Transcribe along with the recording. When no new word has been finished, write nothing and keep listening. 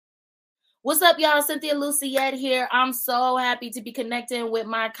What's up, y'all? Cynthia Luciette here. I'm so happy to be connecting with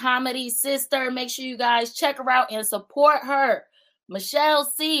my comedy sister. Make sure you guys check her out and support her. Michelle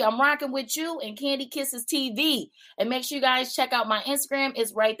C. I'm rocking with you and Candy Kisses TV. And make sure you guys check out my Instagram.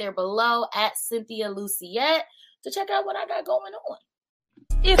 It's right there below at Cynthia Luciette to check out what I got going on.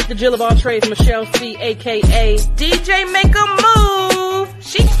 It's the Jill of all trades, Michelle C, aka DJ Make a Move.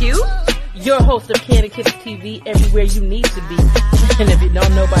 She cute. Your host of Candy Kisses TV, everywhere you need to be. And if you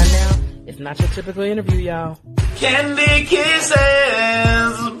don't know by now, it's not your typical interview, y'all. Candy Kisses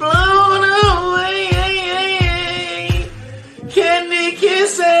blown away. Candy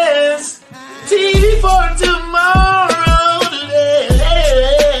Kisses TV for tomorrow today.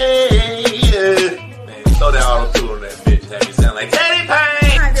 Man, throw that auto-tune on that bitch. Have me sound like Teddy Payne.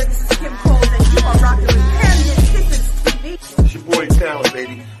 Hi there, this is Kim Cole, and you are rocking with Candy Kisses TV. It's your boy Talent,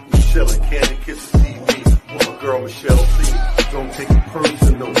 baby. Michelle and Candy Kisses TV. With my girl Michelle C. Don't take it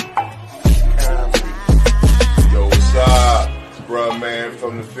personal. Yo, what's up? It's bruh man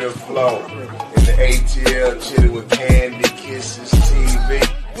from the fifth floor. In the ATL, chilling with Candy Kisses TV.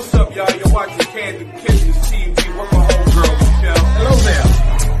 What's up, y'all? You're watching Candy Kisses TV with my homegirl, Michelle. Hello there.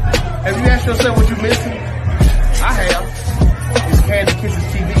 Have you asked yourself what you're missing? I have. It's Candy Kisses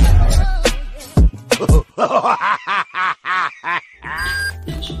TV.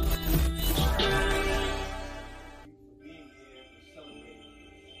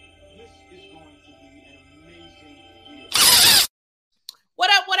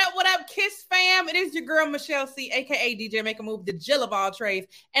 What up, Kiss fam? It is your girl, Michelle C, aka DJ Make a Move, the Jill of all trades.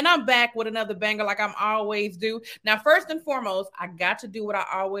 And I'm back with another banger like I'm always do. Now, first and foremost, I got to do what I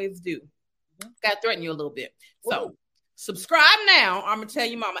always do. Got to threaten you a little bit. So, subscribe now. I'm going to tell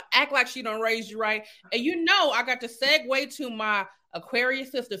you, mama, act like she don't raise you right. And you know I got to segue to my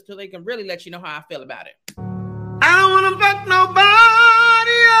Aquarius sisters so they can really let you know how I feel about it. I don't want to fuck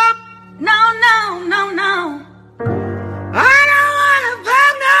nobody up. No, no, no, no. I don't want to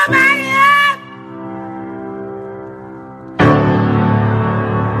fuck nobody up.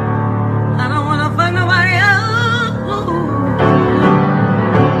 I don't want to fuck nobody else,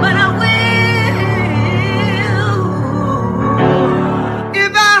 but I will.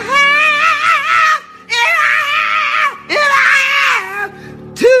 If I have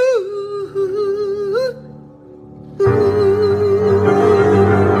to.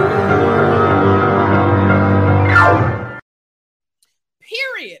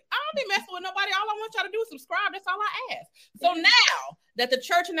 Period. I don't be messing with nobody. All I want y'all to do is subscribe. That's all I ask. So now that the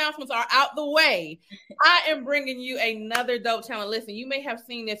church announcements are out the way, I am bringing you another dope talent. Listen, you may have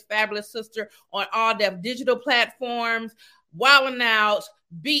seen this fabulous sister on all the digital platforms, Wild 'N Out,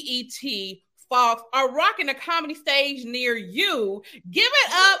 BET, Fox, or rocking a comedy stage near you. Give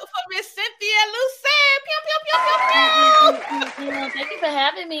it up for Miss Cynthia Luciette. Pew, pew, pew, pew, pew. Thank you for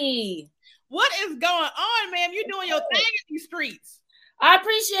having me. What is going on, ma'am? You're doing your thing in these streets. I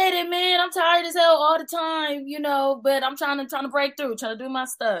appreciate it, man. I'm tired as hell all the time, but I'm trying to break through, trying to do my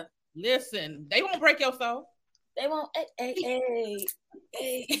stuff. Listen, they won't break your soul. They won't. Hey.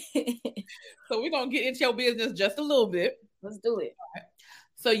 So we're going to get into your business just a little bit. Let's do it. Right.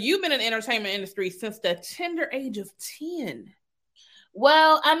 So you've been in the entertainment industry since the tender age of 10.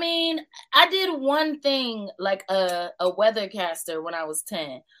 Well, I mean, I did one thing like a weathercaster when I was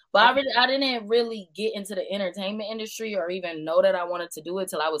 10, but I didn't really get into the entertainment industry or even know that I wanted to do it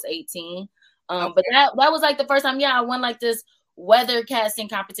till I was 18. But that was like the first time, I won like this weather casting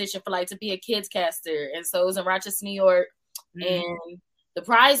competition for like to be a kids caster. And so it was in Rochester, New York. And the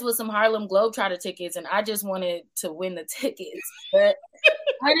prize was some Harlem Globetrotter tickets, and I just wanted to win the tickets. But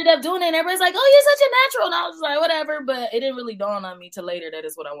I ended up doing it, and everybody's like, "Oh, you're such a natural," and I was like, "Whatever." But it didn't really dawn on me till later that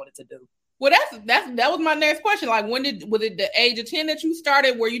is what I wanted to do. Well, that was my next question. Like, was it the age of 10 that you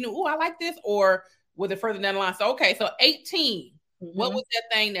started, where you knew, "Oh, I like this," or was it further down the line? So, okay, so 18. What was that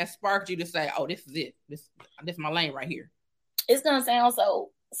thing that sparked you to say, "Oh, this is it. This is my lane right here"? It's gonna sound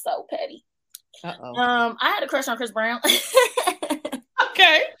so petty. I had a crush on Chris Brown.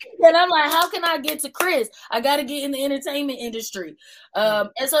 Okay. And I'm like, how can I get to Chris? I got to get in the entertainment industry. And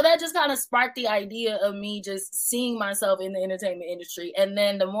so that just kind of sparked the idea of me just seeing myself in the entertainment industry. And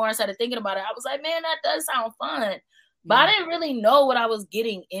then the more I started thinking about it, I was like, man, that does sound fun. But I didn't really know what I was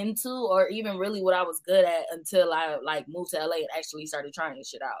getting into or even really what I was good at until I like moved to LA and actually started trying this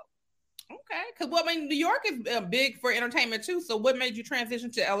shit out. Okay. Because, New York is big for entertainment too. So what made you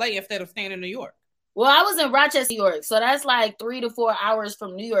transition to LA instead of staying in New York? Well, I was in Rochester, New York. So that's like 3 to 4 hours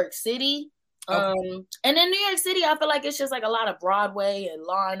from New York City. And in New York City, I feel like it's just like a lot of Broadway and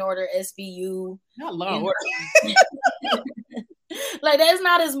Law and Order, SVU. Not Law and Order. Like, there's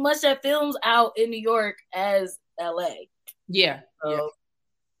not as much that films out in New York as LA. Yeah. So,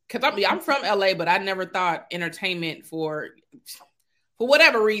 because I'm from LA, but I never thought entertainment for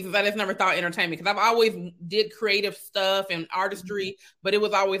whatever reasons. I just never thought entertainment because I've always did creative stuff and artistry, but it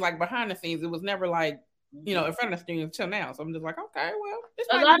was always like behind the scenes. It was never like, you know, in front of the scenes until now. So I'm just like, okay, well,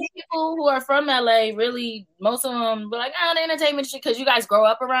 a lot of people who are from LA really, most of them be like, the entertainment shit, because you guys grow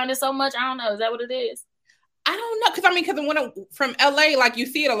up around it so much. I don't know. Is that what it is? I don't know, because when I'm from LA, like you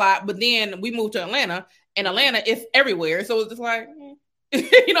see it a lot, but then we moved to Atlanta, and Atlanta is everywhere. So it's just like,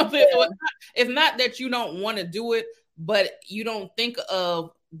 you know, so it's not that you don't want to do it, but you don't think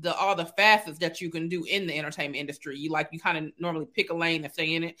of all the facets that you can do in the entertainment industry. You kind of normally pick a lane and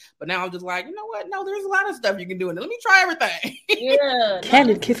stay in it. But now I'm just like, you know what? No, there's a lot of stuff you can do in it. Let me try everything. Yeah.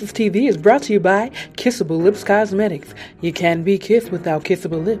 Candid Kisses TV is brought to you by Kissable Lips Cosmetics. You can be kissed without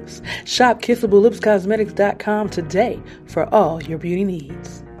kissable lips. Shop KissableLipsCosmetics.com today for all your beauty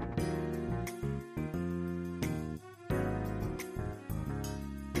needs.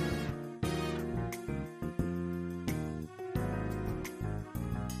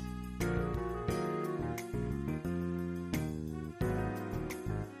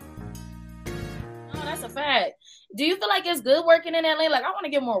 That's a fact. Do you feel like it's good working in Atlanta? Like, I want to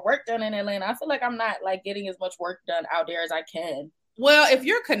get more work done in Atlanta. I feel like I'm not like getting as much work done out there as I can. Well, if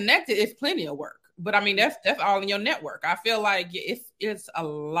you're connected, it's plenty of work. But I mean, that's all in your network. I feel like it's a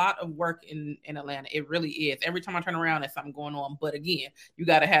lot of work in Atlanta. It really is. Every time I turn around, there's something going on. But again, you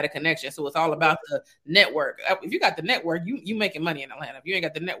got to have a connection. So it's all about the network. If you got the network, you making money in Atlanta. If you ain't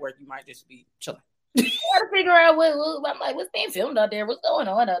got the network, you might just be chilling. I gotta figure out I'm like, what's being filmed out there? What's going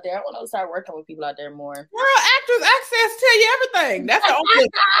on out there? I want to start working with people out there more. Girl, Actors Access tell you everything. That's the only.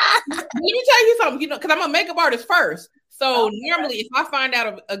 Let me tell you something. You know, because I'm a makeup artist first. So normally, if I find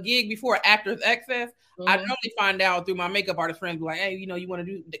out a gig before Actors Access, I normally find out through my makeup artist friends, be like, hey, you know, you want to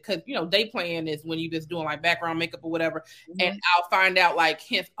do, because, you know, day playing is when you just doing like background makeup or whatever. And I'll find out like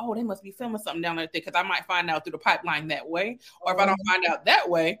hints, oh, they must be filming something down there, because I might find out through the pipeline that way. Or if I don't find out that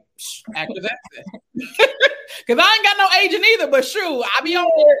way, Actors Access. Because I ain't got no agent either, but shoot, I be on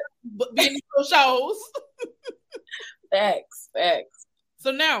there being in shows. Facts. So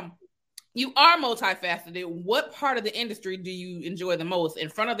now, you are multifaceted. What part of the industry do you enjoy the most, in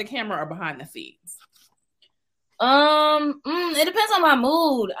front of the camera or behind the scenes? It depends on my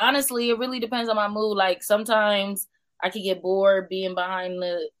mood. Honestly, it really depends on my mood. Like, sometimes I could get bored being behind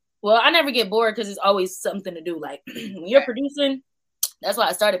I never get bored because it's always something to do. Like, when you're producing, that's why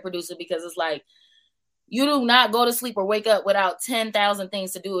I started producing, because it's like, you do not go to sleep or wake up without 10,000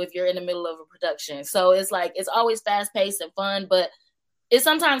 things to do if you're in the middle of a production. So it's like, it's always fast paced and fun, but it's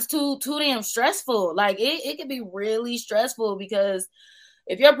sometimes too damn stressful. Like, it can be really stressful, because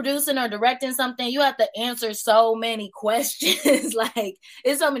if you're producing or directing something, you have to answer so many questions. Like,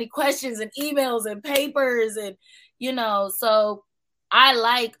 it's so many questions and emails and papers, and, you know, so I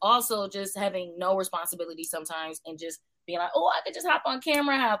like also just having no responsibility sometimes and just being like, oh, I could just hop on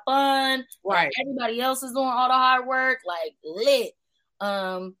camera, have fun. Right. Like, everybody else is doing all the hard work, like, lit.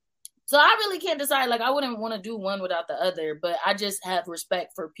 So I really can't decide. Like, I wouldn't want to do one without the other, but I just have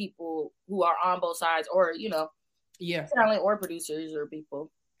respect for people who are on both sides, or, you know, talent or producers or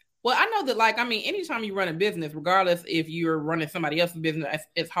people. Well, I know that, like, I mean, anytime you run a business, regardless if you're running somebody else's business,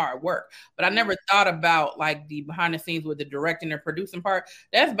 it's hard work. But I never thought about, like, the behind the scenes with the directing and producing part.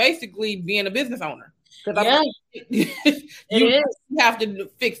 That's basically being a business owner. You have to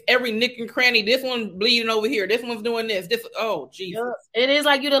fix every nick and cranny. This one bleeding over here. This one's doing this. Oh, Jesus. It is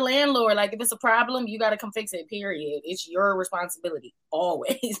like you're the landlord. Like, if it's a problem, you got to come fix it, period. It's your responsibility,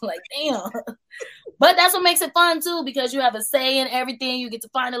 always. Like, damn. But that's what makes it fun, too, because you have a say in everything. You get to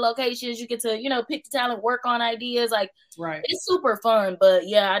find the locations. You get to, you know, pick the talent, work on ideas. Like, right. It's super fun. But,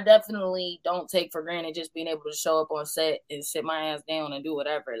 yeah, I definitely don't take for granted just being able to show up on set and sit my ass down and do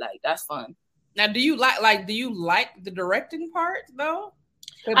whatever. Like, that's fun. Now, do you like the directing part though?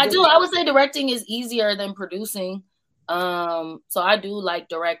 I do. I would say directing is easier than producing. So I do like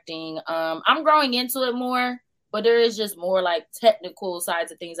directing. I'm growing into it more, but there is just more like technical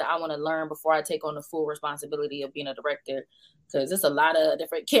sides of things that I want to learn before I take on the full responsibility of being a director. Because there's a lot of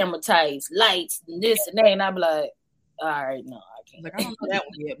different camera types, lights, and this and that, and I'm like, all right, no, I can't. Like, I don't know that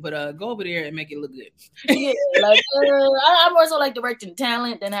one yet, but go over there and make it look good. Yeah, like I'm more so like directing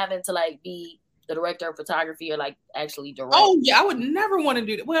talent than having to like be the director of photography or like actually direct. Oh yeah, I would never want to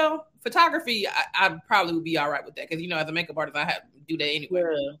do that. Well, photography, I probably would be all right with that, because, you know, as a makeup artist, I have to do that anyway.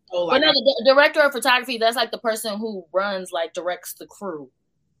 Yeah. So, like, but no, the director of photography, that's like the person who runs, like, directs the crew.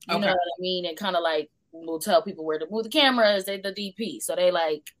 You know what I mean? And kind of like will tell people where to move the cameras. They the DP, so they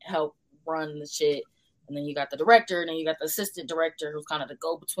like help run the shit. And then you got the director, and then you got the assistant director, who's kind of the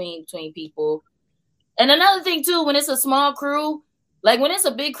go between people. And another thing too, when it's a small crew, Like when it's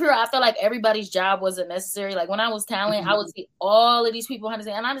a big crew, I felt like everybody's job wasn't necessary. Like when I was talent, I would see all of these people behind the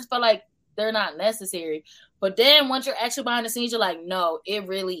scenes, and I just felt like they're not necessary. But then once you're actually behind the scenes, you're like, no, it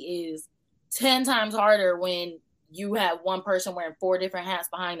really is 10 times harder when you have one person wearing 4 different hats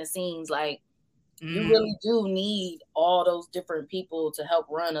behind the scenes. Like you really do need all those different people to help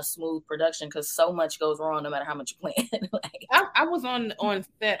run a smooth production because so much goes wrong no matter how much you plan. Like, I was on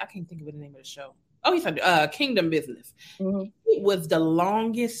set. I can't think of the name of the show. Oh, he's on Kingdom Business. Mm-hmm. It was the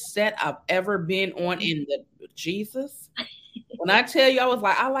longest set I've ever been on in the Jesus. When I tell you, I was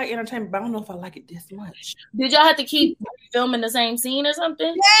like, I like entertainment, but I don't know if I like it this much. Did y'all have to keep filming the same scene or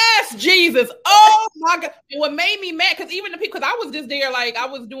something? Yes, Jesus. Oh my God. And what made me mad, because even the people, because I was just there, like I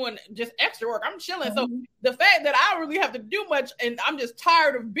was doing just extra work. I'm chilling. So the fact that I don't really have to do much and I'm just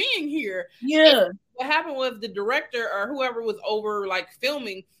tired of being here. Yeah. What happened was the director or whoever was over like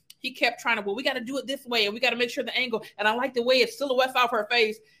filming, he kept trying to, well, we got to do it this way and we got to make sure the angle. And I like the way it silhouettes off her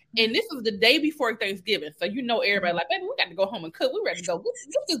face. And this was the day before Thanksgiving. So you know everybody like, baby, we got to go home and cook. We ready to go. Get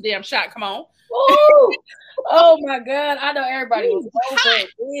this damn shot. Come on. Oh my God. I know everybody was over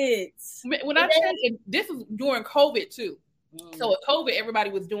it. When I tell you, this is during COVID too. So with COVID, everybody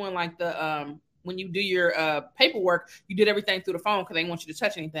was doing like the when you do your paperwork, you did everything through the phone because they want you to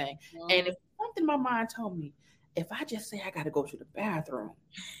touch anything. And if something in my mind told me, if I just say I got to go to the bathroom,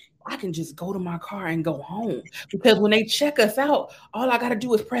 I can just go to my car and go home because when they check us out, all I got to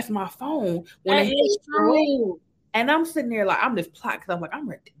do is press my phone. When they true. And I'm sitting there like, I'm just plotting because I'm like, I'm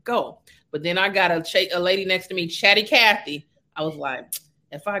ready to go. But then I got a lady next to me, Chatty Kathy. I was like,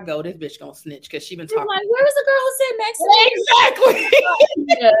 if I go, this bitch gonna snitch because she been talking. Like, where was the girl who sitting next to me?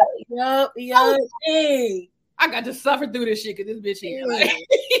 Exactly. Yup. I got to suffer through this shit because this bitch here. Like.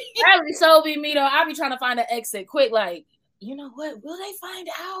 That would so be me though. I be trying to find an exit quick. Like, you know what? Will they find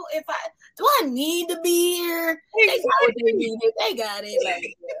out if I need to be here? Exactly. They got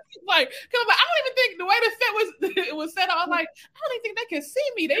it. Like, cause I don't even think the way the set was set up. I was like, I don't even think they can see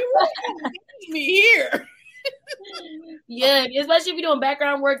me. They really need me here. Yeah, especially if you're doing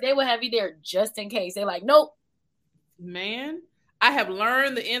background work, they will have you there just in case. They're like, nope. Man, I have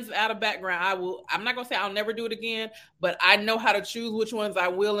learned the ins and out of background. I'm not gonna say I'll never do it again, but I know how to choose which ones I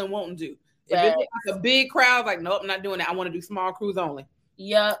will and won't do. If it's like a big crowd, like, nope, I'm not doing that. I want to do small crews only.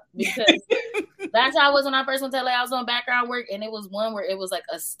 Yeah, because that's how I was when I first went to LA. I was doing background work, and it was one where it was like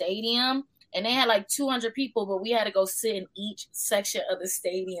a stadium, and they had like 200 people, but we had to go sit in each section of the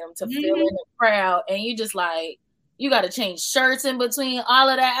stadium to fill in the crowd. And you just like, you got to change shirts in between all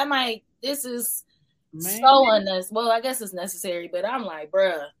of that. I'm like, this is so unnecessary. Well, I guess it's necessary, but I'm like,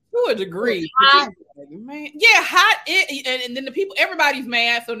 bruh. To a degree. Man. Yeah, hot. And then the people, everybody's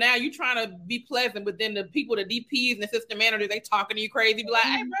mad. So now you trying to be pleasant, but then the people, the DPs and the assistant managers, they talking to you crazy. Be like,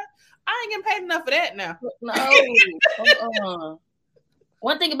 hey, bro, I ain't getting paid enough for that now. No.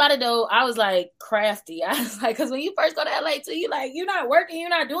 One thing about it though, I was like crafty. I was like, because when you first go to LA too, you like, you're not working, you're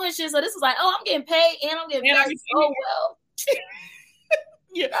not doing shit. So this is like, oh, I'm getting paid and I'm getting paid so well.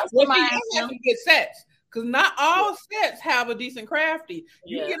 Yeah, well, you have to get sets. Because not all sets have a decent crafty.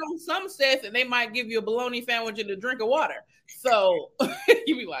 You get on some sets and they might give you a bologna sandwich and a drink of water. So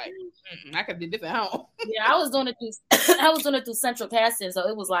you be like, I could do this at home. Yeah, I was doing it through Central Casting. So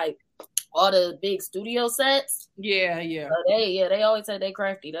it was like all the big studio sets. Yeah. So they always say they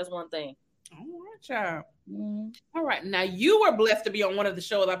crafty. That's one thing. All right, child. All right. Now you were blessed to be on one of the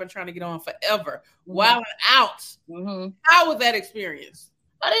shows I've been trying to get on forever. Wild 'N Out. How was that experience?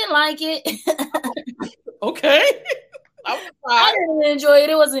 I didn't like it. Okay. I didn't enjoy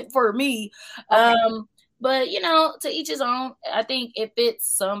it. It wasn't for me. But you know, to each his own. I think it fits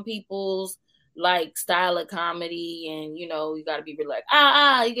some people's like style of comedy, and you know, you gotta be really like,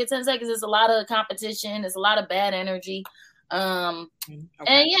 you get 10 seconds. There's a lot of competition, there's a lot of bad energy. And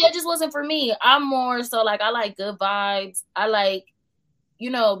yeah, it just wasn't for me. I'm more so like, I like good vibes. I like, you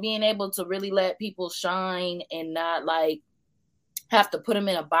know, being able to really let people shine and not like have to put them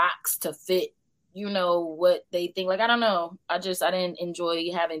in a box to fit, you know, what they think. Like, I don't know. I didn't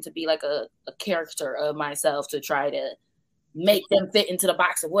enjoy having to be like a character of myself to try to make them fit into the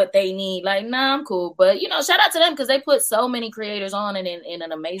box of what they need. Like, nah, I'm cool. But, you know, shout out to them because they put so many creators on and in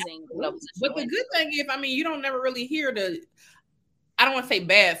an amazing position. But the good thing is, I mean, you don't never really hear I don't want to say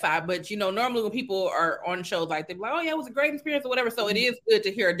bad side, but you know, normally when people are on shows like they're like, oh yeah, it was a great experience or whatever. So it is good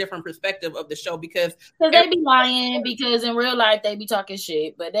to hear a different perspective of the show because they be lying, because in real life they be talking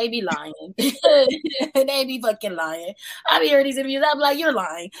shit, but they be lying. They be fucking lying. I be hearing these interviews, I'm like, you're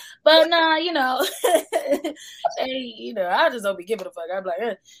lying. But nah, you know, I just don't be giving a fuck. I'm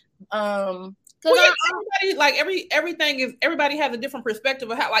like, Because everybody has a different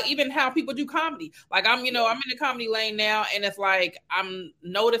perspective of how, like, even how people do comedy. Like I'm in the comedy lane now, and it's like I'm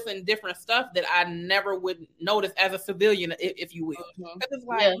noticing different stuff that I never would notice as a civilian, if you will. Because it's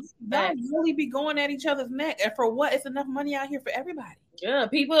like y'all really be going at each other's neck, and for what? It's enough money out here for everybody. Yeah,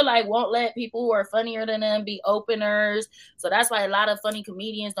 people like won't let people who are funnier than them be openers. So that's why a lot of funny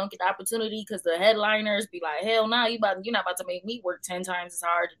comedians don't get the opportunity, because the headliners be like, hell no, you're not about to make me work 10 times as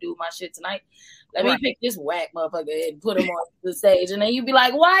hard to do my shit tonight. Let me pick this whack motherfucker and put him on the stage. And then you be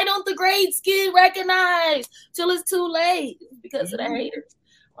like, why don't the greats get recognized till it's too late? Because of the haters.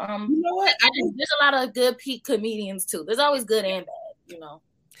 You know what? There's a lot of good peak comedians too. There's always good and bad,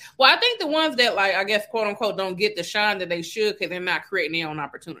 Well, I think the ones that, like, I guess, quote unquote, don't get the shine that they should because they're not creating their own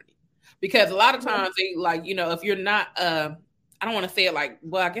opportunity. Because a lot of times they, like, if you're not, I don't want to say it like,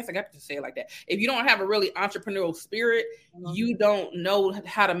 well, I guess I got to say it like that. If you don't have a really entrepreneurial spirit, you don't know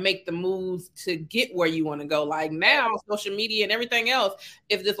how to make the moves to get where you want to go. Like now, social media and everything else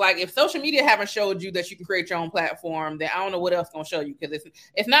is just like, if social media haven't showed you that you can create your own platform, then I don't know what else going to show you. Because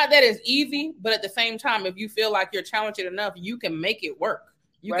it's not that it's easy, but at the same time, if you feel like you're talented enough, you can make it work.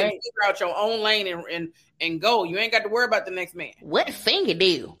 You can figure out your own lane and go. You ain't got to worry about the next man. What singer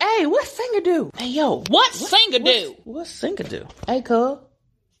do? Hey, what singer do? Hey, yo. What singer do? What singer do? Hey, cuz.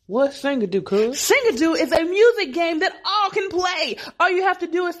 What singer do, cuz? Singer do is a music game that all can play. All you have to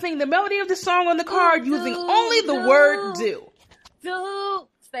do is sing the melody of the song on the card using only the word do. Do.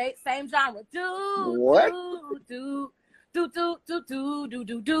 Same genre. Do. What? Do. Do. Do. Do. Do. Do.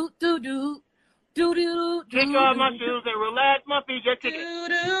 Do. Do. Do. Do. Do do kick off my shoes and relax my feet. Just kick it. Do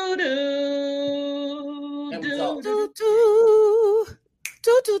do do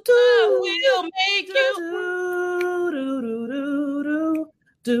do do. We'll make you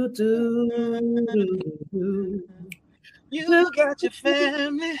do. You got your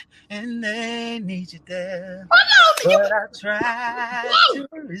family and they need you there. But I try to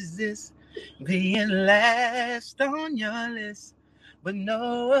resist being last on your list. But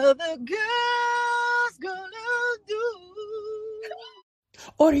no other girl's gonna do.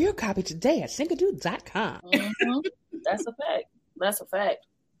 Order your copy today at singadoo.com. That's a fact.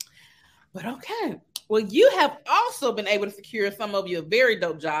 But okay. Well, you have also been able to secure some of your very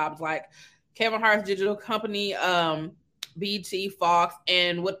dope jobs, like Kevin Hart's digital company, BT, Fox,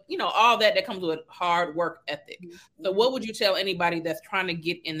 and what all that comes with hard work ethic. So what would you tell anybody that's trying to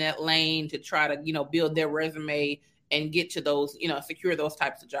get in that lane to try to, build their resume and get to those, secure those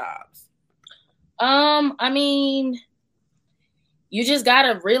types of jobs? I mean, you just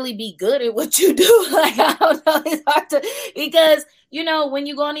gotta really be good at what you do. Like, I don't know, it's hard to, because when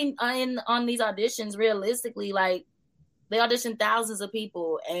you go on these auditions, realistically, like, they audition thousands of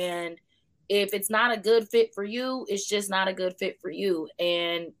people, and if it's not a good fit for you, it's just not a good fit for you.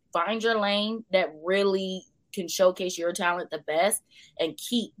 And find your lane that really can showcase your talent the best, and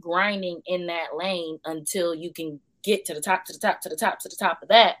keep grinding in that lane until you can get to the top of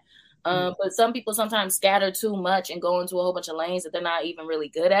that. But some people sometimes scatter too much and go into a whole bunch of lanes that they're not even really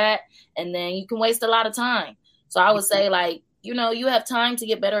good at. And then you can waste a lot of time. So I would say, like, you have time to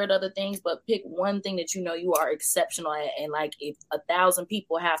get better at other things, but pick one thing that you are exceptional at. And like, if 1,000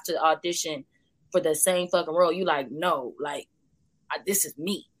 people have to audition for the same fucking role, you like, no, like, this is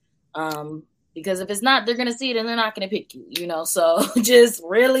me. Because if it's not, they're going to see it and they're not going to pick you, So just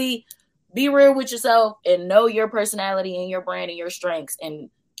really be real with yourself and know your personality and your brand and your strengths, and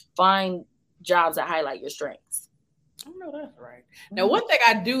find jobs that highlight your strengths. I know that's right. Now, one thing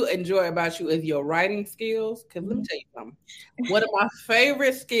I do enjoy about you is your writing skills. Because let me tell you something. One of my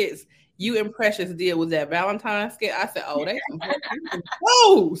favorite skits you and Precious did was that Valentine's skit. I said, oh, they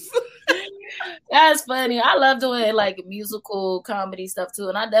close. That's funny. I love doing like musical comedy stuff too.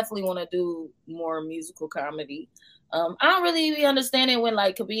 And I definitely want to do more musical comedy. I don't really be understanding when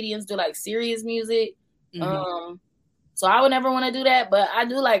like comedians do like serious music. So I would never want to do that, but I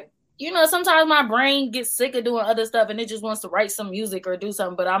do like, sometimes my brain gets sick of doing other stuff and it just wants to write some music or do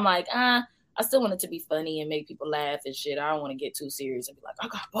something. But I'm like, I still want it to be funny and make people laugh and shit. I don't want to get too serious and be like, I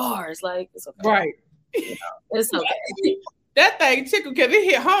got bars. Like, it's okay. Right. It's okay. That thing tickled because it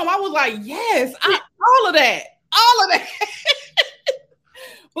hit home. I was like, yes, all of that.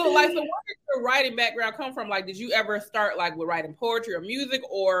 But like, so where did your writing background come from? Like, did you ever start like with writing poetry or music,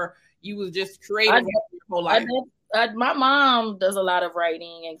 or you was just creative your whole life? My mom does a lot of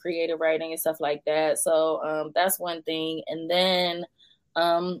writing and creative writing and stuff like that. So that's one thing. And then,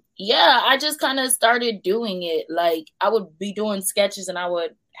 I just kind of started doing it. Like, I would be doing sketches and I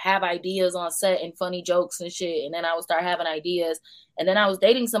would have ideas on set and funny jokes and shit. And then I would start having ideas. And then I was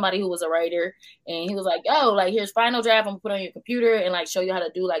dating somebody who was a writer, and he was like, yo, like, here's Final Draft. I'm gonna put on your computer and like show you how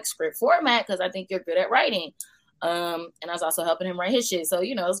to do like script format, because I think you're good at writing. And I was also helping him write his shit. So,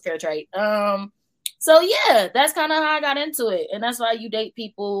 you know, it's fair trade. So yeah, that's kind of how I got into it. And that's why you date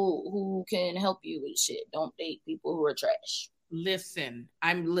people who can help you with shit. Don't date people who are trash. Listen,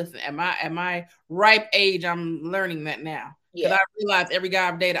 at my ripe age, I'm learning that now. Because I realize every guy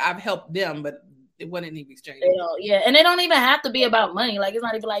I've dated, I've helped them, but it wasn't even exchange. And they don't even have to be about money. Like, it's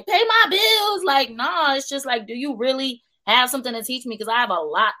not even like, pay my bills. Like, nah, it's just like, do you really have something to teach me? Because I have a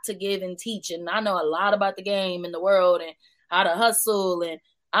lot to give and teach, and I know a lot about the game and the world and how to hustle, and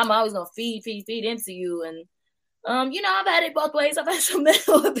I'm always gonna feed into you. And you know, I've had it both ways. I've had some that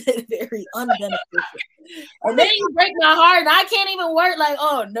have been very unbeneficial. And then you break my heart, and I can't even work. Like,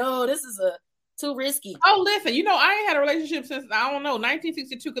 oh no, this is too risky. Oh, listen, you know, I ain't had a relationship since, I don't know,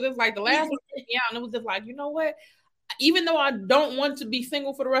 1962, because it's like the last one took me out, and it was just like, you know what? Even though I don't want to be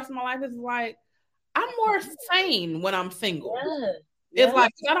single for the rest of my life, it's like, I'm more sane when I'm single. It's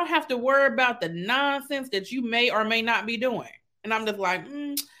like, I don't have to worry about the nonsense that you may or may not be doing. And I'm just like, I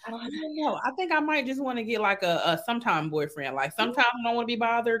don't know. I think I might just want to get like a sometime boyfriend. Like, sometimes I don't want to be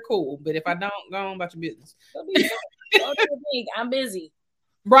bothered, cool. But if I don't, go on about your business. I'm busy.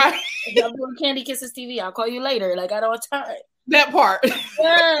 Right. If I'm doing Candy Kisses TV, I'll call you later. Like, I don't have time. That part.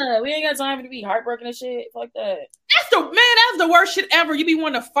 Yeah, we ain't got time to be heartbroken and shit like that. That's the worst shit ever. You be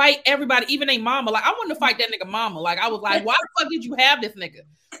wanting to fight everybody, even a mama. Like, I wanted to fight that nigga mama. Like, I was like, why the fuck did you have this nigga?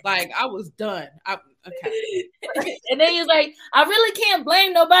 Like, I was done. Okay. And then he's like, I really can't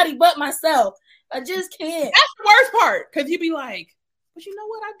blame nobody but myself. I just can't. That's the worst part. Because you be like, but you know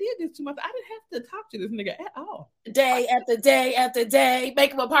what? I did this too much. I didn't have to talk to this nigga at all. Day after day after day.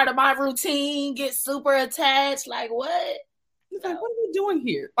 Make him a part of my routine. Get super attached. Like, what? He's like, what are we doing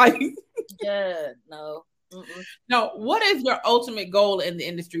here? Like, yeah, no. Mm-mm. No, what is your ultimate goal in the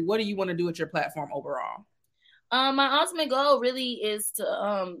industry? What do you want to do with your platform overall? My ultimate goal really is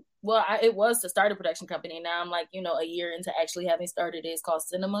to, it was to start a production company. Now I'm like, you know, a year into actually having started it. It's called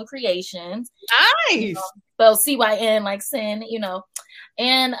Cinema Creations. Nice. Spelled CYN, like sin, you know.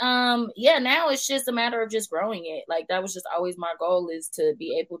 And now it's just a matter of just growing it. Like, that was just always my goal, is to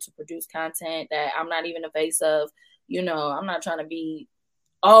be able to produce content that I'm not even the face of. You know, I'm not trying to be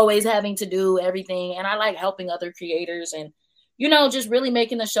always having to do everything. And I like helping other creators and, you know, just really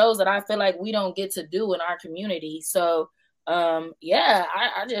making the shows that I feel like we don't get to do in our community. So, I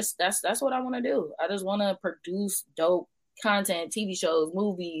just, that's what I want to do. I just want to produce dope content, TV shows,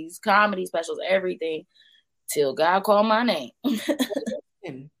 movies, comedy specials, everything, till God call my name.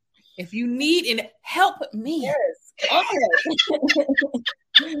 If you need help me. Yes. Okay.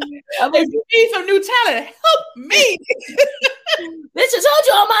 If you need some new talent, help me. Bitch, I told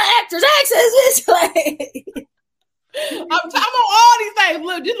you all my actors' access. Like, I'm on all these things.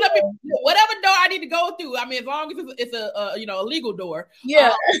 Look, just let me, whatever door I need to go through. I mean, as long as it's a legal door.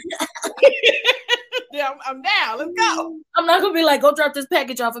 Yeah. Yeah, I'm down. Let's go. I'm not gonna be like, go drop this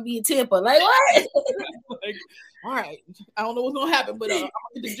package off and be a tipper. Like, what? Like, all right, I don't know what's gonna happen, but I'm gonna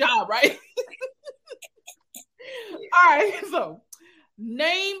get the job, right? All right, so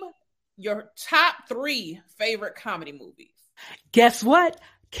name your top 3 favorite comedy movies. Guess what?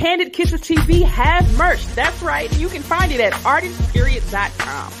 Candid Kisses TV has merch. That's right. You can find it at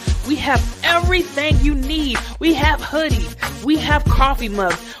artistperiod.com. We have everything you need. We have hoodies. We have coffee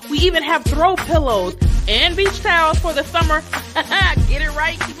mugs. We even have throw pillows and beach towels for the summer. Get it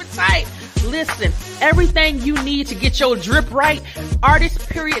right. Keep it tight. Listen, everything you need to get your drip right,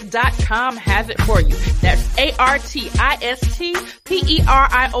 artistperiod.com has it for you. That's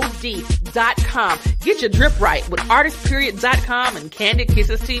artistperiod.com. Get your drip right with artistperiod.com and Candid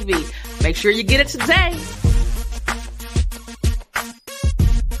Kisses TV. Make sure you get it today.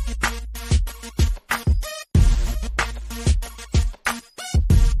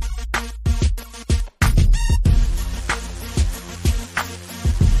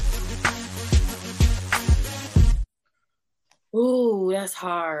 Ooh, that's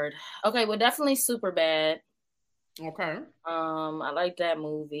hard. Okay, well, definitely Superbad. Okay. I like that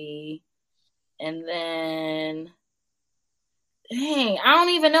movie. And then, dang, I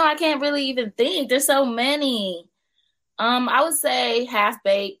don't even know. I can't really even think. There's so many. I would say Half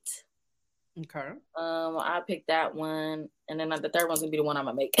Baked. Okay. I picked that one, and then the third one's gonna be the one I'm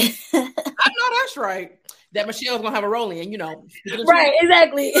gonna make. I know that's right. That Michelle's gonna have a role in, you know. Right,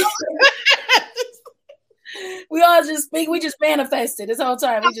 exactly. We all just speak. We just manifested this whole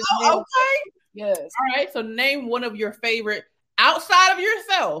time. We just okay. Yes. All right. So name one of your favorite outside of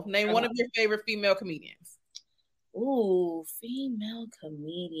yourself. Name one of your favorite female comedians. Ooh, female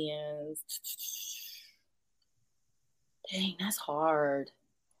comedians. Dang, that's hard.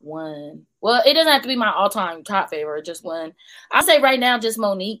 One. Well, it doesn't have to be my all-time top favorite, just one. I'll say right now just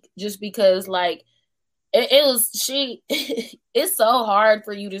Monique, just because like it's so hard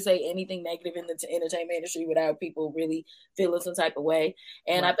for you to say anything negative in the entertainment industry without people really feeling some type of way.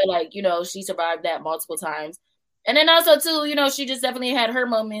 And I feel like, she survived that multiple times. And then also too, she just definitely had her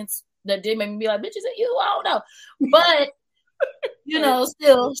moments that did make me be like, bitch, is it you? I don't know. But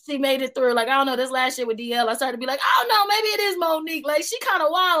still she made it through. Like, I don't know, this last year with DL, I started to be like, I don't know, maybe it is Monique. Like, she kind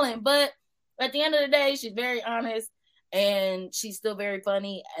of wilding, but at the end of the day, she's very honest and she's still very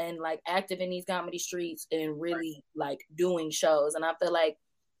funny and like active in these comedy streets and really like doing shows. And I feel like,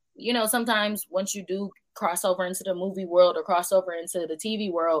 sometimes once you do cross over into the movie world or cross over into the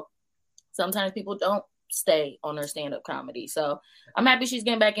TV world, sometimes people don't stay on her stand-up comedy. So I'm happy she's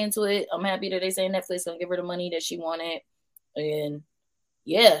getting back into it. I'm happy that they say Netflix gonna give her the money that she wanted. And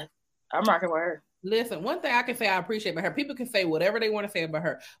yeah, I'm rocking with her. Listen, one thing I can say I appreciate about her, people can say whatever they want to say about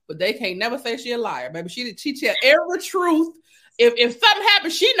her, but they can't never say she a liar, baby. She tell every truth. If something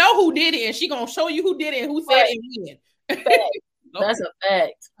happens, she know who did it, and she gonna show you who did it and who said it when. That's a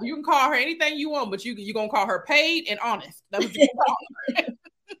fact. You can call her anything you want, but you gonna call her paid and honest. That's what you call her.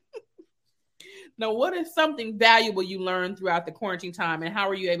 Now, what is something valuable you learned throughout the quarantine time, and how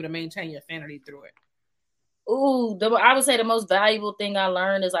are you able to maintain your sanity through it? Ooh, I would say the most valuable thing I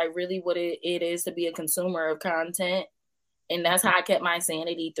learned is like really what it is to be a consumer of content. And that's how I kept my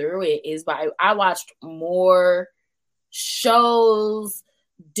sanity through it, is I watched more shows,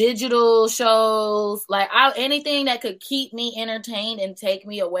 digital shows, like anything that could keep me entertained and take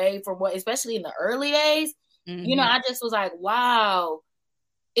me away from what, especially in the early days, I just was like, wow,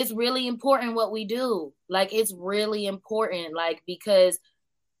 it's really important what we do. Like, it's really important, like, because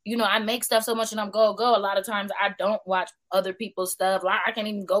I make stuff so much and I'm go. A lot of times I don't watch other people's stuff. Like, I can't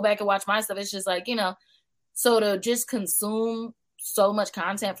even go back and watch my stuff. It's just like, so to just consume so much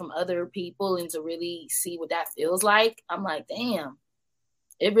content from other people and to really see what that feels like, I'm like, damn,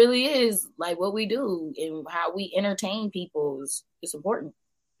 it really is like what we do and how we entertain people is important.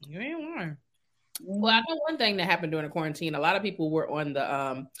 You ain't lying. Well, I know one thing that happened during the quarantine. A lot of people were on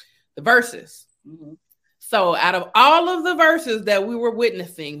the Versus. Mm-hmm. So out of all of the verses that we were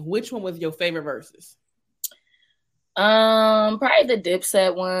witnessing, which one was your favorite verses? Probably the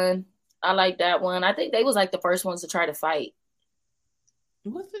Dipset one. I like that one. I think they was like the first ones to try to fight.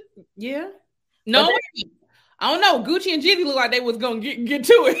 Was it? Yeah. No, I don't know. Gucci and Jeezy look like they was gonna get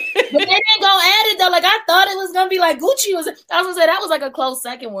to it. But they didn't go at it though. Like, I thought it was gonna be like Gucci was. I was gonna say that was like a close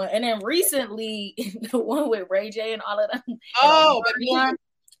second one. And then recently, the one with Ray J and all of them. Oh,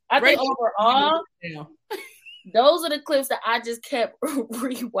 I think overall, those are the clips that I just kept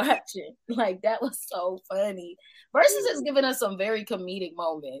rewatching. Like, that was so funny. Versus has given us some very comedic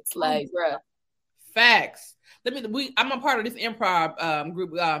moments. Like, bruh. Facts. I'm a part of this improv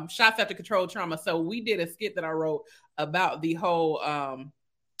group, Shots After Controlled Trauma. So we did a skit that I wrote about the whole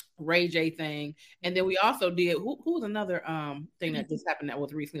Ray J thing, and then we also did who was another thing that just happened that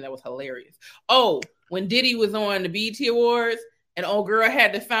was recently that was hilarious. Oh, when Diddy was on the BET Awards and old girl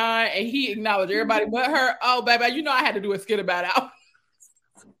had to sign, and he acknowledged everybody but her. Oh, baby, I had to do a skit about it.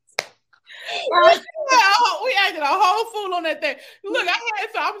 We acted a whole fool on that thing. Look,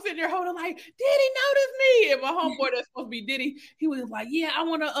 I'm sitting there holding like, Diddy notice me, and my homeboy that's supposed to be Diddy, he was like, yeah, I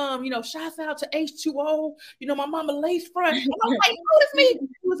want to shouts out to H2O, my mama lace front. And I'm like, notice me.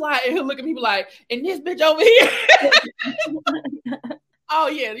 He was like, and he'll look at me like, and this bitch over here. Oh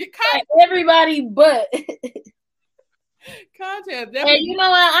yeah, everybody but. Content. And you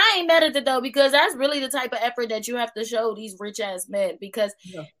know what? I ain't mad at it though, because that's really the type of effort that you have to show these rich ass men, because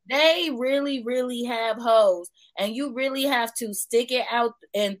they really, really have hoes, and you really have to stick it out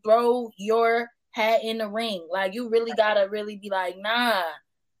and throw your hat in the ring. Like, you really gotta really be like, nah,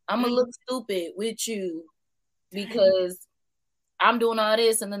 I'm gonna look stupid with you because I'm doing all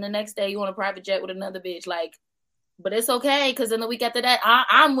this, and then the next day you on a private jet with another bitch. Like, but it's okay, because then the week after that,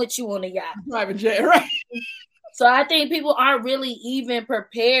 I'm with you on the yacht. Private jet, right? So I think people aren't really even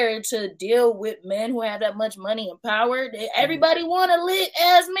prepared to deal with men who have that much money and power. Everybody want a lit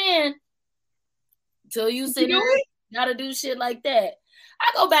ass man. Until you sit there, gotta do shit like that.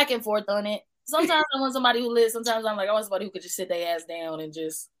 I go back and forth on it. Sometimes I want somebody who lit. Sometimes I'm like, I want somebody who could just sit their ass down and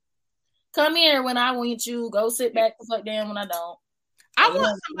just come here when I want you. Go sit back the fuck down when I don't. I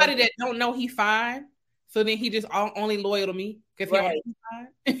want somebody that don't know he fine. So then he just only loyal to me because right. He fine.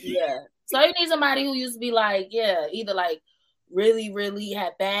 Yeah. So you need somebody who used to be like, either like really, really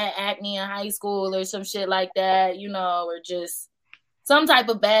had bad acne in high school or some shit like that, or just some type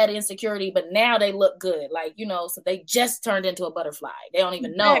of bad insecurity, but now they look good. Like, you know, so they just turned into a butterfly. They don't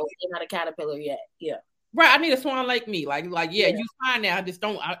even know they're not a caterpillar yet. Yeah. Right. I need a swan like me. Like, yeah, you fine now. Just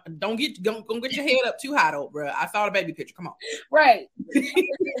don't get your head up too high though, bro. I saw the baby picture. Come on. Right.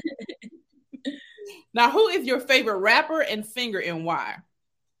 Now, who is your favorite rapper and singer and why?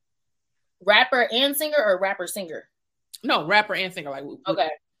 Rapper and singer or rapper singer? No, rapper and singer. Like, okay.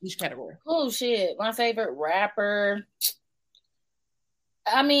 Each category. Oh shit. My favorite rapper.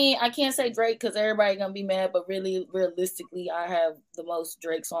 I mean, I can't say Drake because everybody gonna be mad, but really, realistically, I have the most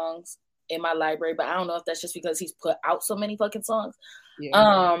Drake songs in my library. But I don't know if that's just because he's put out so many fucking songs.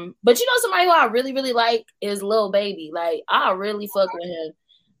 Yeah. But you know, somebody who I really, really like is Lil Baby. Like, I really fuck with him.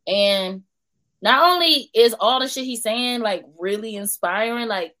 And not only is all the shit he's saying like really inspiring,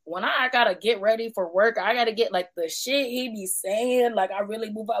 like when I gotta get ready for work, I gotta get like the shit he be saying. Like, I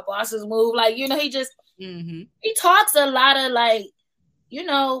really move how bosses move. Like, you know, he just he talks a lot of like, you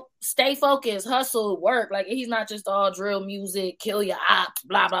know, stay focused, hustle, work. Like, he's not just all drill music, kill your ops,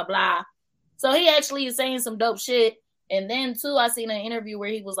 blah, blah, blah. So he actually is saying some dope shit. And then, too, I seen an interview where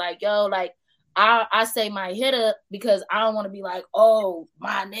he was like, yo, like, I say my hit up because I don't want to be like, oh,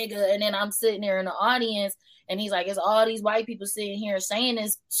 my nigga. And then I'm sitting there in the audience, and he's like, it's all these white people sitting here saying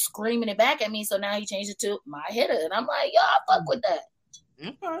this, screaming it back at me. So now he changed it to my hitter. And I'm like, yo, I fuck with that.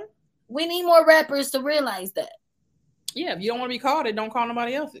 Okay. We need more rappers to realize that. Yeah, if you don't want to be called it, don't call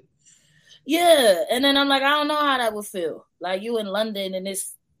nobody else it. Yeah, and then I'm like, I don't know how that would feel. Like, you in London and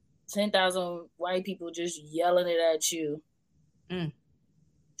it's 10,000 white people just yelling it at you.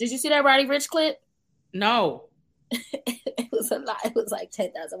 Did you see that Roddy Ricch clip? No. It was a lot. It was like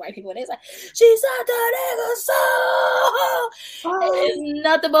 10,000 white people. And it's like, she said the nigga so. It's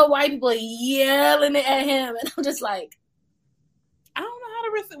nothing but white people yelling it at him. And I'm just like, I don't know how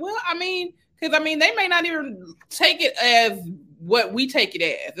to receive. Well, I mean, because, I mean, they may not even take it as what we take it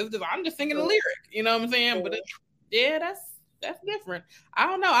as. It's just, I'm just singing the lyric. You know what I'm saying? But that's different. I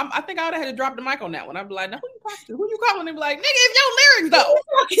don't know. I think I would have had to drop the mic on that one. I'd be like, no, who you talking to? Who you calling? And be like, nigga, it's your lyrics, though.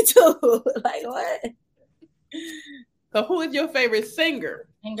 Who you talking to? Like, what? So who is your favorite singer?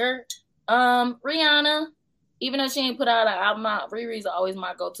 Rihanna. Even though she ain't put out an album, Riri's always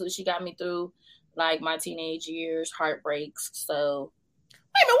my go-to. She got me through, like, my teenage years, heartbreaks, so...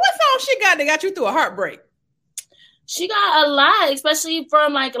 Wait a minute, what song she got that got you through a heartbreak? She got a lot, especially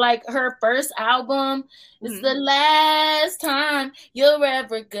from like her first album. It's the last time you're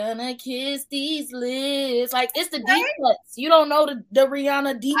ever gonna kiss these lips. Like, it's the deep cuts. You don't know the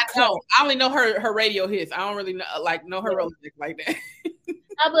Rihanna deep cuts. I only know her radio hits. I don't really know her roller like that.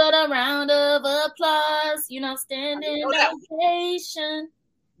 I put a round of applause, you know, standing ovation.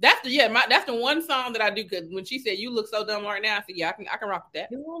 That's the one song that I do, because when she said you look so dumb right now, I said, yeah, I can rock with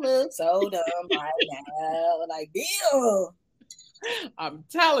that. You look so dumb right now. Like, deal. I'm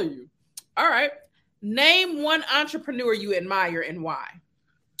telling you. All right. Name one entrepreneur you admire and why.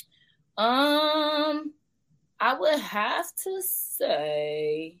 I would have to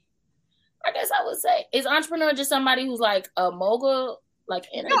say, is entrepreneur just somebody who's like a mogul? Like,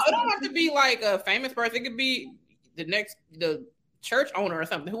 no, it don't have to be like a famous person. It could be the church owner or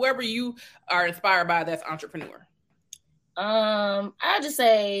something. Whoever you are inspired by, that's entrepreneur. I just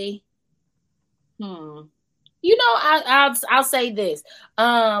say, you know, I'll say this.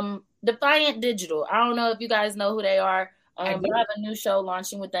 Defiant Digital. I don't know if you guys know who they are. But I have a new show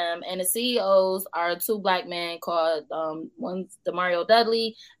launching with them, and the CEOs are two black men called one's Demario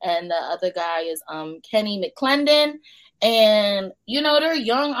Dudley, and the other guy is Kenny McClendon. And, you know, they're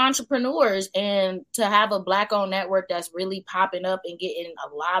young entrepreneurs, and to have a Black-owned network that's really popping up and getting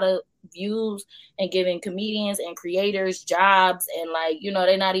a lot of views and giving comedians and creators jobs, and, like, you know,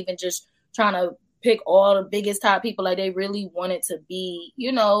 they're not even just trying to pick all the biggest top people. Like, they really want it to be,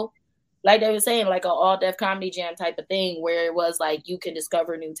 you know, like they were saying, like an all-deaf comedy jam type of thing, where it was like you can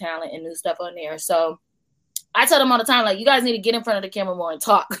discover new talent and new stuff on there. So I tell them all the time, like, you guys need to get in front of the camera more and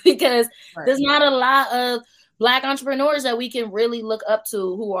talk, because there's not a lot of Black entrepreneurs that we can really look up to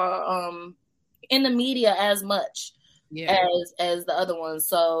who are in the media as much as the other ones.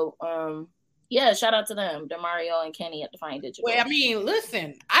 So yeah, shout out to them, Demario and Kenny at Defiant Digital. Well, I mean,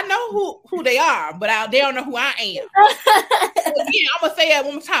 listen, I know who they are, but they don't know who I am. Again, I'm gonna say that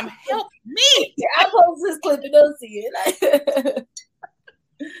one more time. Help me! Yeah, I post this clip and they'll see it.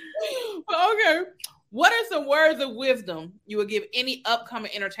 Okay, what are some words of wisdom you would give any upcoming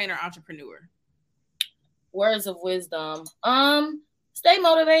entertainer entrepreneur? Words of wisdom. Stay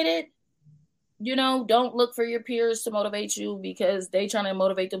motivated. You know, don't look for your peers to motivate you because they trying to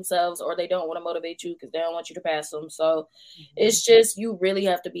motivate themselves, or they don't want to motivate you because they don't want you to pass them. So it's just, you really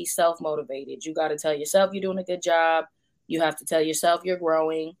have to be self-motivated. You got to tell yourself you're doing a good job. You have to tell yourself you're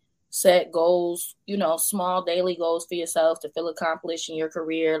growing, set goals, small daily goals for yourself to feel accomplished in your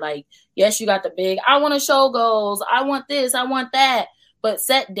career. Like, yes, you got the big, I want to show goals. I want this, I want that. But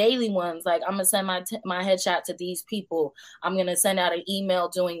set daily ones. Like, I'm going to send my headshot to these people. I'm going to send out an email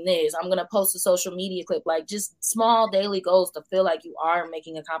doing this. I'm going to post a social media clip. Like, just small daily goals to feel like you are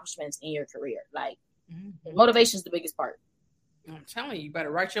making accomplishments in your career. Like, motivation is the biggest part. I'm telling you, you better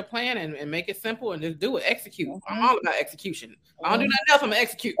write your plan and make it simple and just do it. Execute. I'm all about execution. I don't do nothing else. I'm going to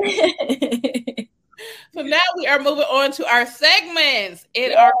execute. So now we are moving on to our segments.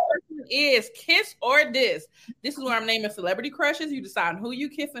 And our first one is Kiss or Diss. This is where I'm naming celebrity crushes. You decide who you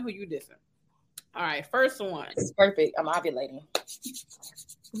kissing, who you dissing. All right, first one. It's perfect. I'm ovulating.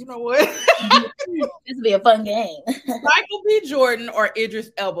 You know what? This will be a fun game. Michael B. Jordan or Idris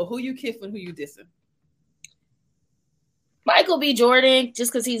Elba. Who you kissing, who you dissing? Michael B. Jordan,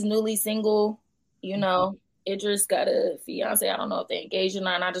 just because he's newly single. Idris got a fiance. I don't know if they're engaged or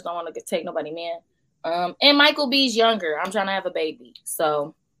not. And I just don't want to take nobody man. And Michael B's younger. I'm trying to have a baby.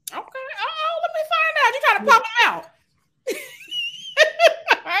 So. Okay. Oh, let me find out. You trying to pop him out.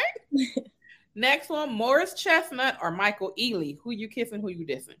 All right. Next one, Morris Chestnut or Michael Ealy. Who you kissing, who you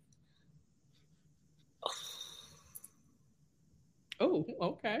dissing? Oh,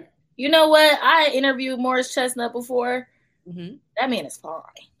 okay. You know what? I interviewed Morris Chestnut before. Mm-hmm. That man is fine.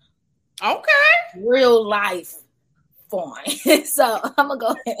 Okay. Real life fine. So I'm gonna go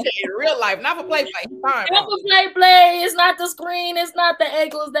ahead. In real life, not for play. Fine. Not for play. It's not the screen. It's not the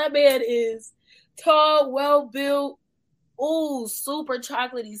ankles. That man is tall, well built. Ooh, super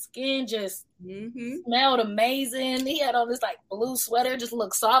chocolatey skin. Just smelled amazing. He had on this like blue sweater. Just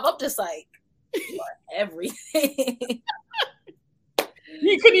looked soft. I'm just like, you are everything.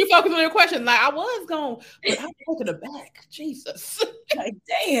 You couldn't even focus on your question. Like, I was going, but I'm taking it back. Jesus. Like,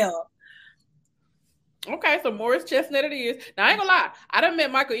 damn. Okay, so Morris Chestnut it is. Now, I ain't gonna lie. I done met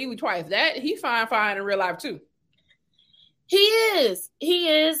Michael Ealy twice. He's fine in real life, too. He is.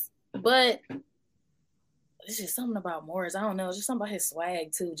 But it's just something about Morris. I don't know. It's just something about his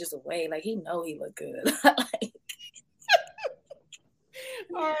swag, too. Just a way. Like, he know he look good. Like...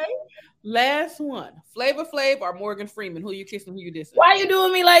 All right. Last one. Flavor Flav or Morgan Freeman? Who you kissing, who you dissing? Why you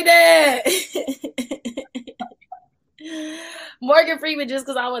doing me like that? Morgan Freeman, just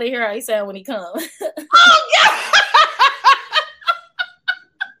because I want to hear how he sound when he comes. Oh, yeah!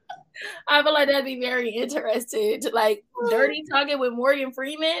 I feel like that'd be very interesting. Like, dirty talking with Morgan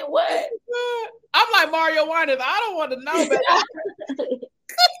Freeman? What? I'm like Mario Winans. I don't want to know that.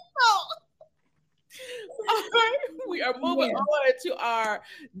 Right. We are moving on to our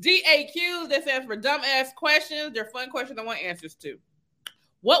DAQs. That stands for dumb ass questions. They're fun questions I want answers to.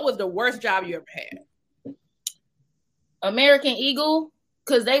 What was the worst job you ever had? American Eagle,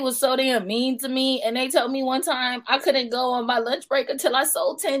 because they was so damn mean to me. And they told me one time I couldn't go on my lunch break until I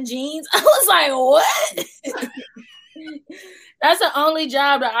sold 10 jeans. I was like, what? That's the only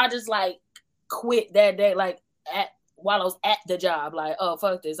job that I just like quit that day. Like while I was at the job, like, oh,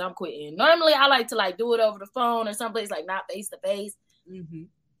 fuck this, I'm quitting. Normally, I like to like do it over the phone or someplace like not face to face.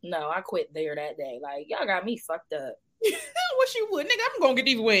 No, I quit there that day. Like, y'all got me fucked up. Wish you would, nigga. I'm gonna get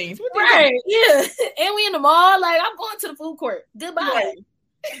these wings. Right? Yeah, and we in the mall. Like, I'm going to the food court. Goodbye. Right.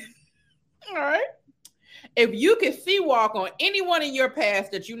 All right. If you could see walk on anyone in your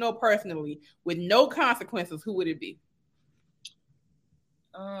past that you know personally with no consequences, who would it be?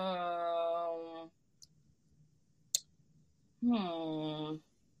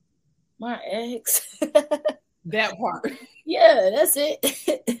 My ex. That part. Yeah, that's it.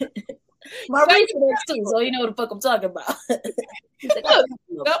 My recent ex too, so you know what the fuck I'm talking about.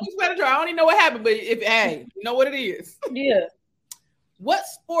 Look, I don't even know what happened, but hey, you know what it is. Yeah. What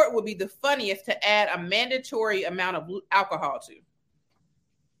sport would be the funniest to add a mandatory amount of alcohol to?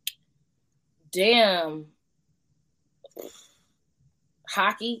 Damn.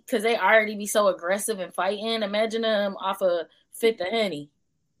 Hockey, because they already be so aggressive and fighting. Imagine them off a fifth of Henny.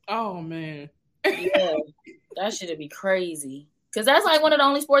 Oh, man. Yeah, that should be crazy. Because that's like one of the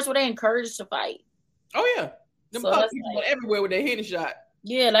only sports where they encourage to fight. Oh, yeah. Them pucks going everywhere with their Henny shot.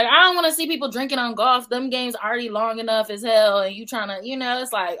 Yeah, like I don't want to see people drinking on golf. Them games already long enough as hell, and you trying to,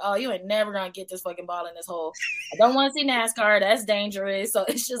 it's like, oh, you ain't never gonna get this fucking ball in this hole. I don't want to see NASCAR. That's dangerous. So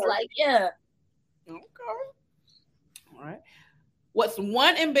it's just like, yeah. Okay. All right. What's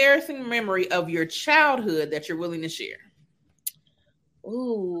one embarrassing memory of your childhood that you're willing to share?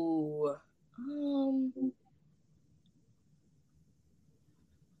 Ooh.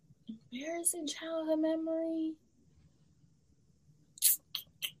 Embarrassing childhood memory?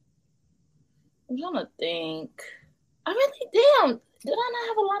 I'm trying to think. I really, damn, did I not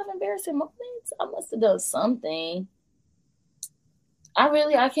have a lot of embarrassing moments? I must have done something.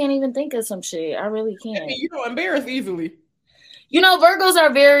 I can't even think of some shit. I really can't. I mean, you don't embarrass easily. You know, Virgos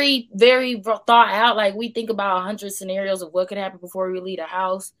are very, very thought out. Like, we think about 100 scenarios of what could happen before we leave the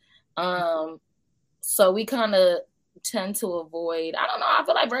house. So we kind of tend to avoid. I don't know. I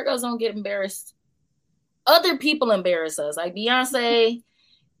feel like Virgos don't get embarrassed. Other people embarrass us. Like Beyonce,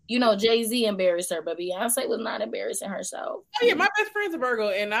 you know, Jay-Z embarrassed her, but Beyonce was not embarrassing herself. Oh yeah, my best friend's a Virgo,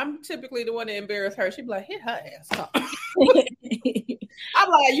 and I'm typically the one to embarrass her. She'd be like, hit her ass. I'm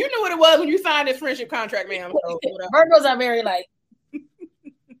like, you knew what it was when you signed this friendship contract, ma'am. So, Virgos are very like,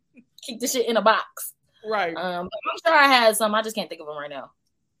 keep the shit in a box. Right. But I'm sure I had some. I just can't think of them right now.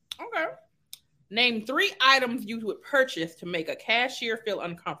 Okay. Name 3 items you would purchase to make a cashier feel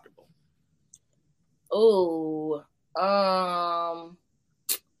uncomfortable. Oh,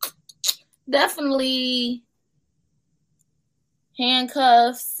 definitely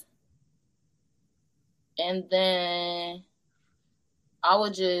handcuffs, and then I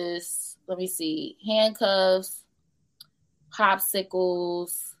would just, let me see, handcuffs,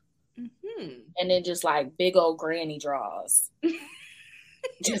 popsicles, and then just like big old granny drawers.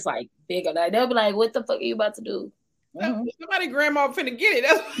 Just like big old, like, they'll be like, what the fuck are you about to do? Somebody grandma finna get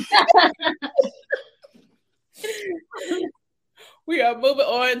it. We are moving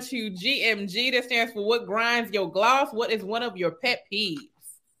on to GMG. That stands for what grinds your gloss. What is one of your pet peeves?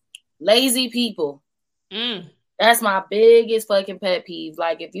 Lazy people. That's my biggest fucking pet peeve.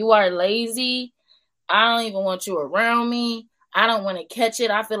 Like, if you are lazy, I don't even want you around me. I don't want to catch it.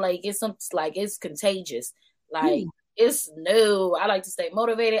 I feel like it's contagious. Like, it's no. I like to stay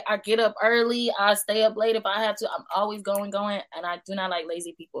motivated. I get up early. I stay up late if I have to. I'm always going. And I do not like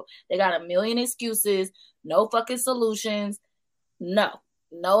lazy people. They got a million excuses. No fucking solutions. No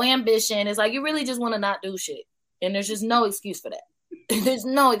ambition. It's like, you really just want to not do shit. And there's just no excuse for that. There's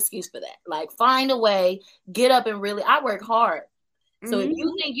no excuse for that. Like, find a way, get up and really, I work hard. So if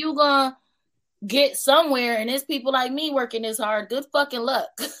you think you gonna get somewhere and there's people like me working this hard, good fucking luck.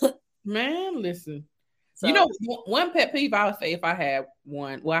 Man, listen. So, you know, one pet peeve I would say if I had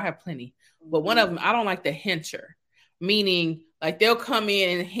one, well, I have plenty, but one of them, I don't like the hinter, meaning like they'll come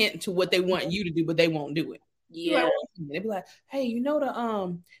in and hint to what they want you to do, but they won't do it. Yeah. Like, they'd be like, hey, you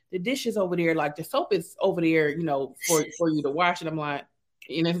know, the dishes over there, like the soap is over there, you know, for you to wash it. I'm like,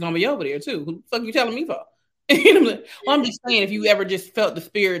 and it's gonna be over there too. Who the fuck you telling me for? Well, I'm just saying, if you ever just felt the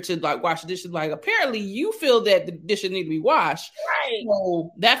spirit to like wash the dishes, like apparently you feel that the dishes need to be washed, right?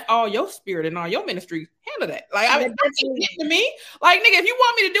 So that's all your spirit and all your ministry. Handle that. Like, I mean, to me, like, nigga, if you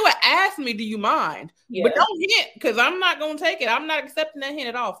want me to do it, ask me. Do you mind? Yeah. But don't hint, because I'm not gonna take it. I'm not accepting that hint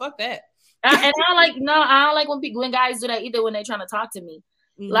at all. Fuck that. And I don't like when guys do that either when they're trying to talk to me.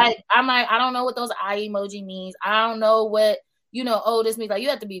 Like, I'm like, I don't know what those eye emoji means. I don't know what, you know, oh, this means. Like, you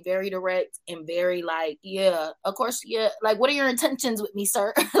have to be very direct and very like, yeah, of course, yeah. Like, what are your intentions with me,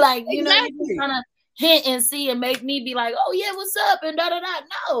 sir? Like, you know, you're trying to hint and see and make me be like, oh yeah, what's up? And da.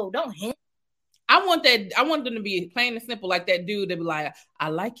 No, don't hint. I want them to be plain and simple, like that dude that be like, I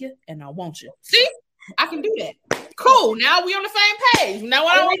like you and I want you. See, I can do that. Cool. Now we on the same page. Now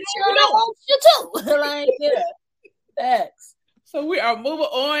I want you too. Like, yeah. Thanks. So we are moving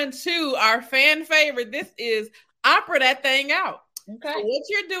on to our fan favorite. This is Opera That Thing Out. Okay. So what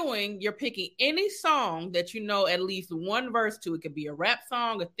you're doing, you're picking any song that you know at least one verse to. It could be a rap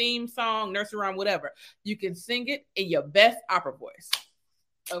song, a theme song, nursery rhyme, whatever. You can sing it in your best opera voice.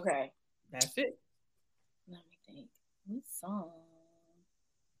 Okay. That's it. Let me think. What song?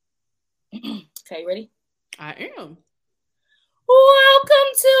 Okay, ready? I am. Welcome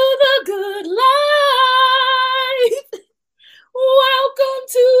to the good life. Welcome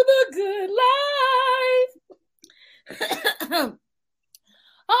to the good life.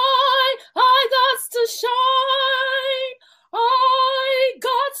 I got to shine. I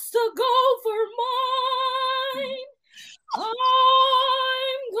got to go for mine.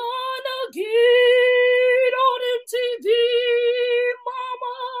 I'm gonna get on MTV,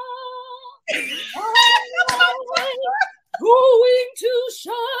 mama. I'm going to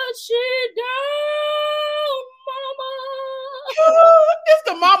shut shit down, mama. It's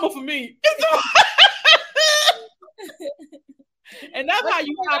the mama for me. And that's how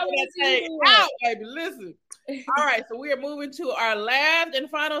you pop that thing out, baby. Listen. All right, so we are moving to our last and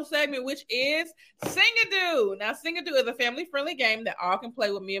final segment, which is Sing-a-Doo. Now, Sing-a-Doo is a family-friendly game that all can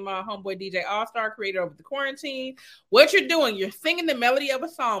play with me and my homeboy DJ All-Star, created over the quarantine. What you're doing, you're singing the melody of a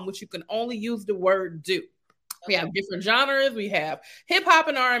song, which you can only use the word do. We have different genres. We have hip-hop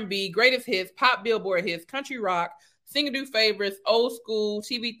and R&B, greatest hits, pop Billboard hits, country rock, Sing-a-Doo favorites, old school,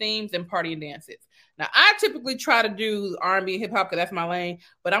 TV themes, and party and dances. Now, I typically try to do R&B and hip-hop because that's my lane,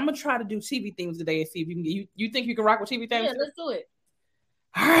 but I'm going to try to do TV themes today and see if you can you think you can rock with TV themes? Yeah, let's do it.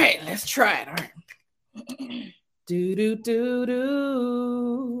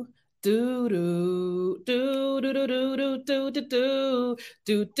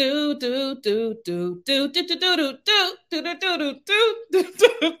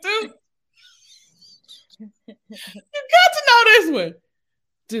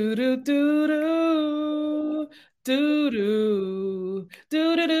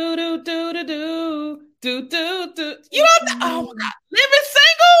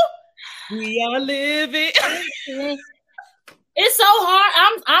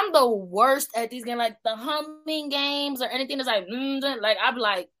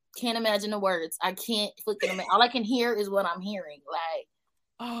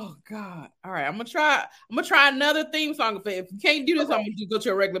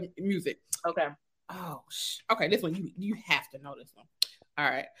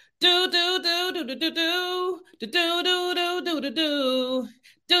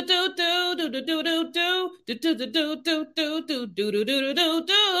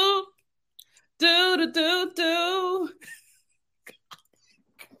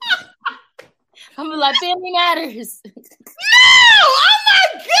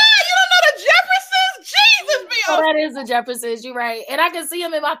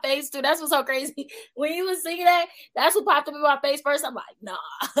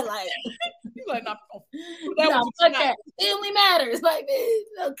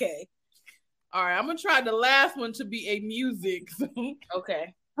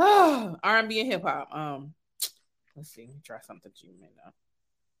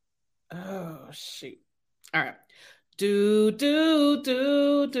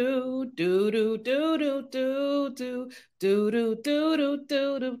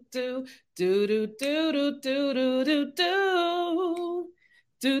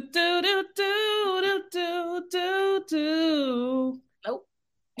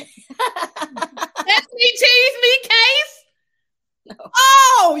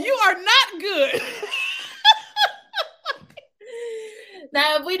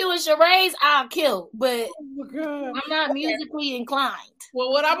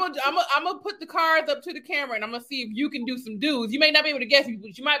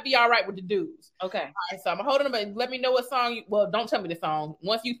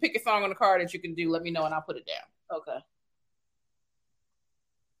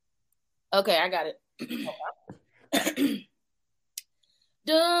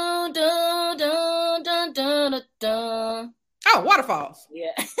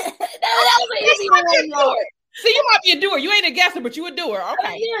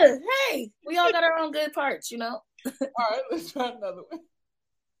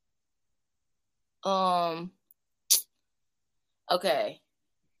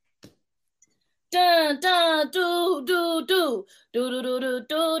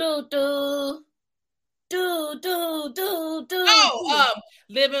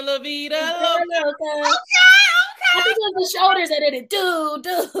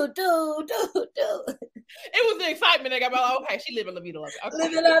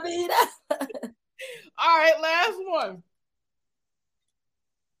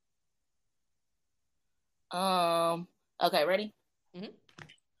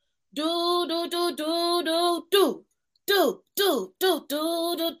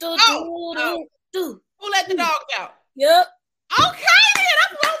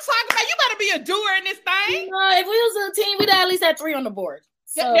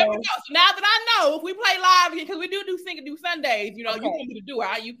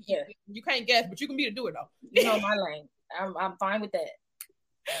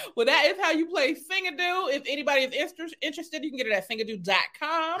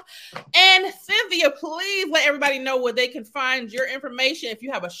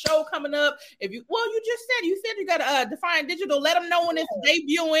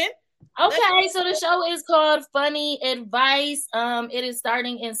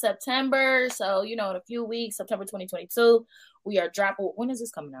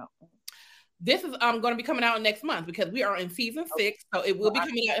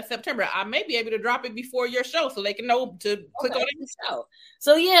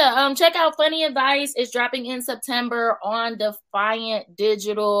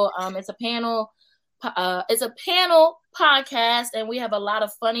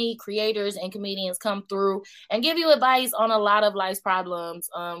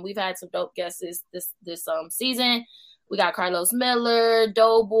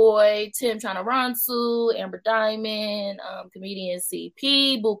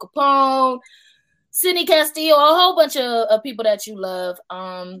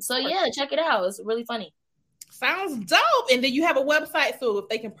 Sounds dope. And then you have a website, so if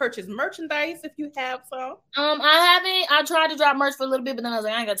they can purchase merchandise, if you have some. I tried to drop merch for a little bit, but then I was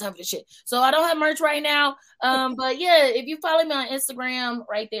like, I ain't got time for this shit. So I don't have merch right now. But yeah, if you follow me on Instagram,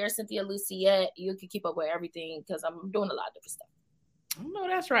 right there, Cynthia Luciette, you can keep up with everything because I'm doing a lot of different stuff. Oh, no,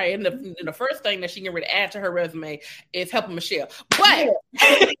 that's right. And the first thing that she can really add to her resume is helping Michelle. But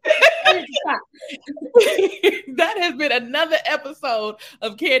that has been another episode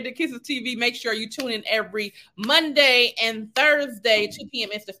of Candid Kisses TV. Make sure you tune in every Monday and Thursday, 2 p.m.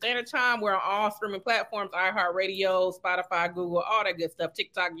 Eastern Standard Time. We're on all streaming platforms, iHeartRadio, Spotify, Google, all that good stuff,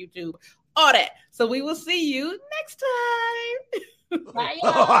 TikTok, YouTube, all that. So we will see you next time. Bye,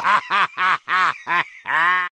 y'all.